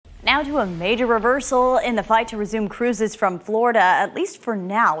Now to a major reversal in the fight to resume cruises from Florida. At least for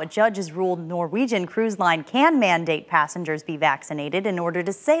now, a judge has ruled Norwegian Cruise Line can mandate passengers be vaccinated in order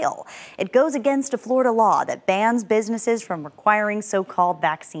to sail. It goes against a Florida law that bans businesses from requiring so-called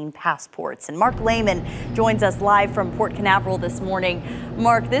vaccine passports. And Mark Lehman joins us live from Port Canaveral this morning.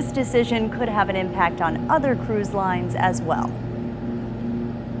 Mark, this decision could have an impact on other cruise lines as well.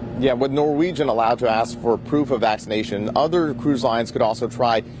 Yeah, with Norwegian allowed to ask for proof of vaccination, other cruise lines could also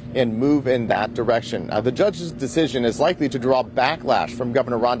try and move in that direction. The judge's decision is likely to draw backlash from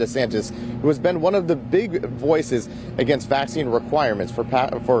Governor Ron DeSantis, who has been one of the big voices against vaccine requirements for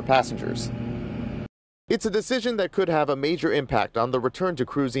passengers. It's a decision that could have a major impact on the return to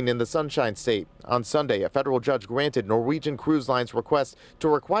cruising in the Sunshine State. On Sunday, a federal judge granted Norwegian Cruise Lines' request to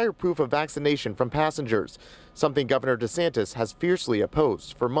require proof of vaccination from passengers, something Governor DeSantis has fiercely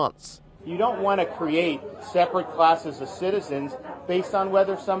opposed for months. You don't want to create separate classes of citizens based on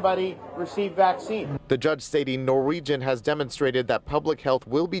whether somebody received vaccine. The judge stating Norwegian has demonstrated that public health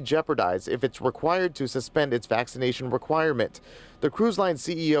will be jeopardized if it's required to suspend its vaccination requirement. The cruise line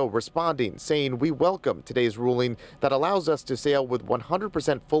CEO responding, saying, "We welcome today's ruling that allows us to sail with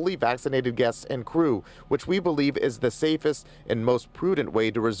 100% fully vaccinated guests and crew, which we believe is the safest and most prudent way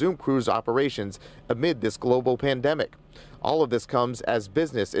to resume cruise operations amid this global pandemic." All of this comes as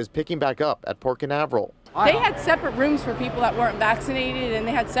business is picking back up at Port Canaveral. They had separate rooms for people that weren't vaccinated, and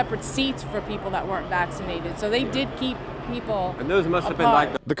they had separate seats for people that weren't vaccinated. So they did keep people. And those must have been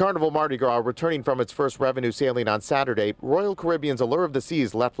like the Carnival Mardi Gras returning from its first revenue sailing on Saturday. Royal Caribbean's Allure of the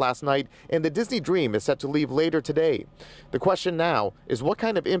Seas left last night, and the Disney Dream is set to leave later today. The question now is, what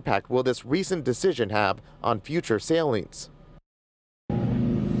kind of impact will this recent decision have on future sailings?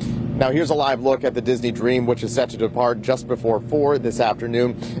 Now here's a live look at the Disney Dream, which is set to depart just before 4 this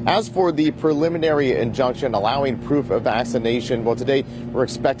afternoon. As for the preliminary injunction allowing proof of vaccination, well, today we're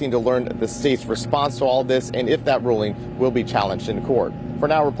expecting to learn the state's response to all this and if that ruling will be challenged in court. For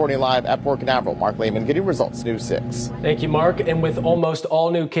now, reporting live at Port Canaveral, Mark Lehman, Getting Results News 6. Thank you, Mark. And with almost all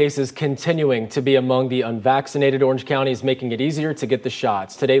new cases continuing to be among the unvaccinated, Orange County is making it easier to get the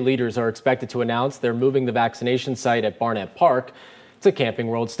shots. Today, leaders are expected to announce they're moving the vaccination site at Barnett Park to Camping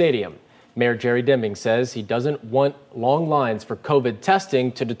World Stadium. Mayor Jerry Deming says he doesn't want long lines for COVID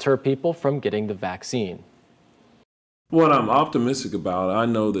testing to deter people from getting the vaccine. What I'm optimistic about, I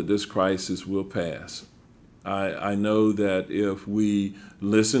know that this crisis will pass. I know that if we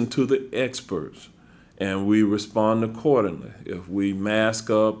listen to the experts and we respond accordingly, if we mask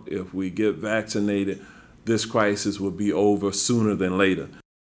up, if we get vaccinated, this crisis will be over sooner than later.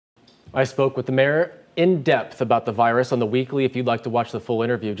 I spoke with the mayor in depth about the virus on the Weekly. If you'd like to watch the full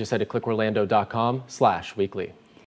interview, just head to clickorlando.com/weekly.